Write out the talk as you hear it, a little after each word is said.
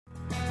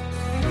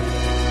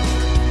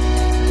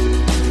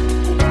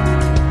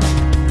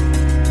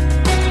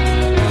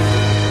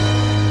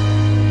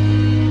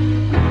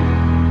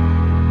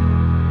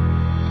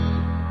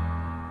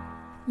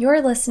You're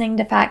listening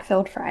to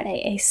Fact-Filled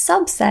Friday, a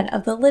subset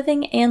of the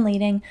Living and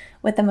Leading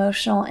with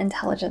Emotional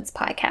Intelligence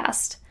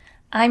podcast.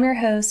 I'm your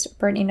host,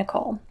 Brittany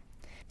Nicole.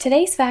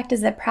 Today's fact is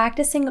that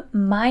practicing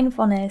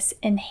mindfulness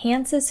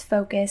enhances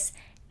focus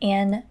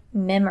and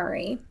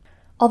memory.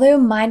 Although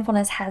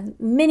mindfulness has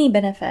many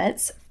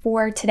benefits,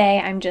 for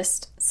today I'm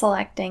just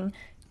selecting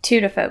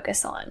two to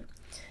focus on.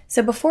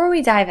 So before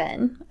we dive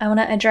in, I want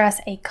to address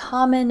a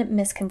common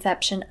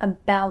misconception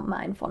about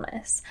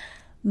mindfulness.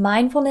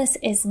 Mindfulness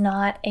is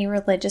not a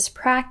religious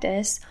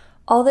practice,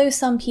 although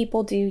some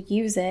people do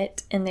use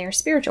it in their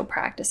spiritual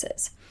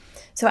practices.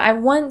 So I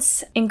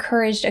once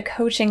encouraged a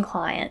coaching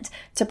client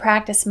to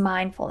practice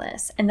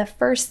mindfulness, and the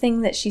first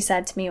thing that she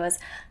said to me was,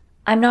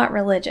 "I'm not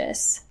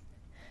religious."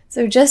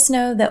 So just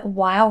know that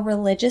while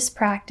religious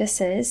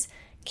practices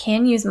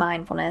can use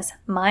mindfulness,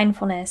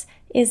 mindfulness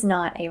is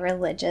not a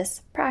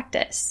religious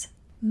practice.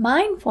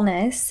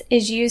 Mindfulness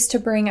is used to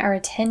bring our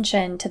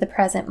attention to the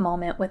present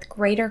moment with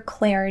greater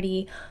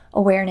clarity,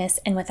 awareness,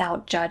 and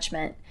without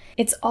judgment.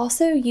 It's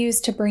also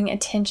used to bring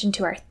attention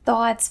to our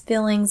thoughts,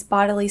 feelings,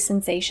 bodily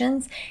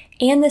sensations,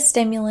 and the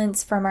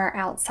stimulants from our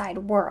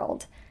outside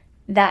world.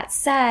 That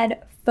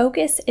said,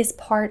 focus is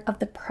part of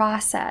the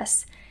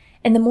process,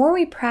 and the more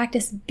we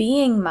practice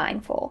being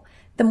mindful,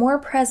 the more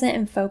present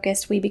and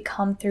focused we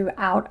become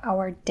throughout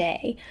our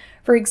day.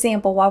 For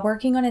example, while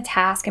working on a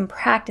task and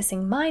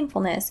practicing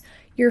mindfulness,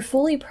 you're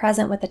fully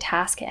present with the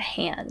task at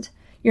hand.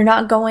 You're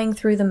not going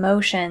through the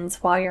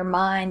motions while your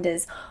mind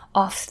is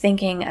off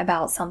thinking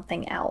about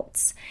something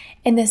else.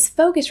 And this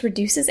focus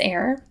reduces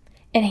error,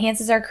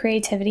 enhances our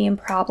creativity and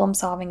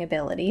problem-solving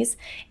abilities,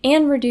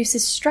 and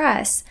reduces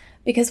stress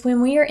because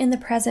when we are in the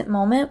present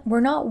moment, we're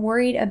not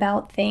worried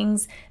about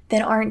things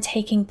that aren't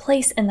taking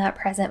place in that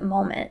present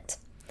moment.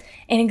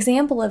 An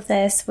example of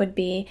this would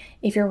be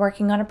if you're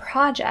working on a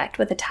project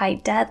with a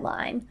tight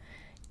deadline.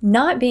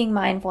 Not being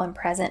mindful and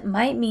present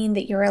might mean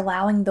that you're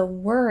allowing the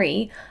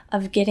worry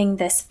of getting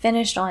this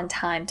finished on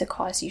time to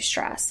cause you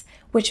stress,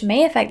 which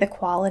may affect the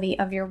quality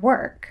of your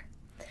work.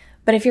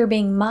 But if you're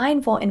being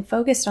mindful and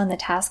focused on the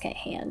task at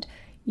hand,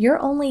 you're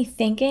only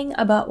thinking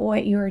about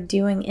what you're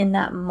doing in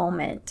that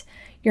moment.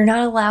 You're not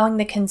allowing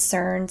the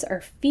concerns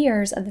or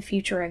fears of the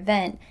future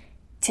event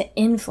to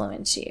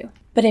influence you.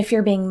 But if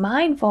you're being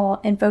mindful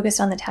and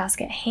focused on the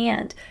task at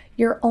hand,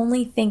 you're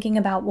only thinking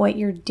about what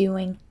you're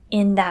doing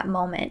in that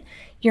moment.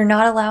 You're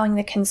not allowing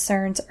the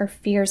concerns or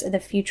fears of the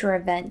future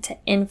event to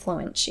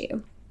influence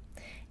you.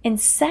 And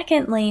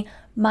secondly,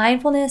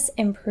 mindfulness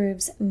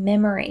improves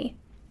memory,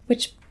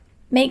 which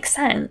makes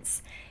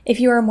sense. If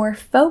you are more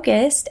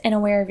focused and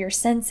aware of your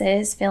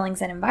senses,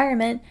 feelings, and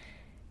environment,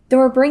 then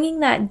we're bringing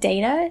that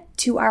data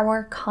to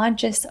our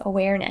conscious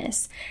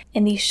awareness.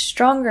 And the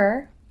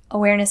stronger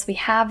awareness we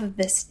have of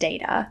this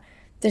data,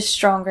 the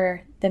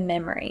stronger the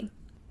memory.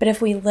 But if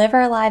we live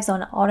our lives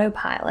on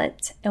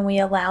autopilot and we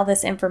allow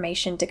this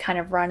information to kind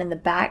of run in the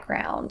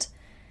background,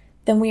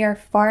 then we are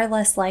far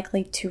less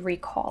likely to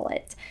recall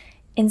it.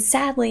 And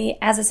sadly,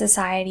 as a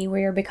society,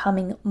 we are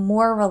becoming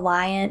more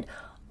reliant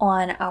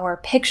on our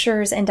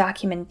pictures and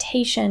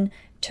documentation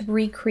to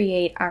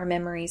recreate our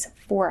memories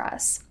for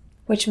us,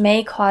 which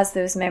may cause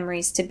those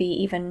memories to be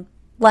even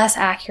less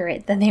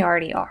accurate than they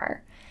already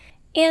are.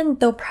 And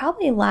they'll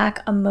probably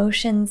lack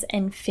emotions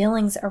and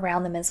feelings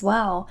around them as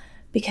well,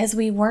 because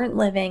we weren't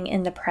living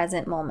in the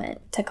present moment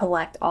to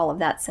collect all of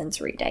that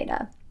sensory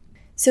data.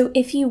 So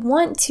if you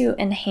want to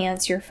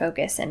enhance your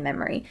focus and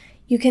memory,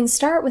 you can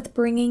start with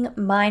bringing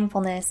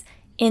mindfulness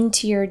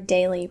into your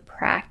daily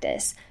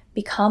practice.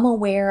 Become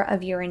aware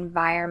of your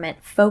environment,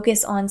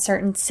 focus on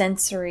certain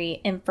sensory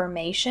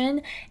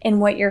information and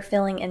what you're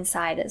feeling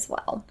inside as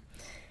well.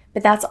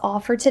 But that's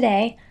all for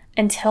today.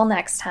 Until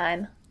next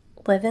time,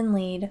 live and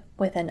lead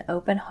with an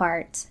open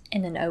heart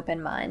and an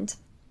open mind.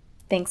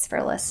 Thanks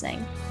for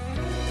listening.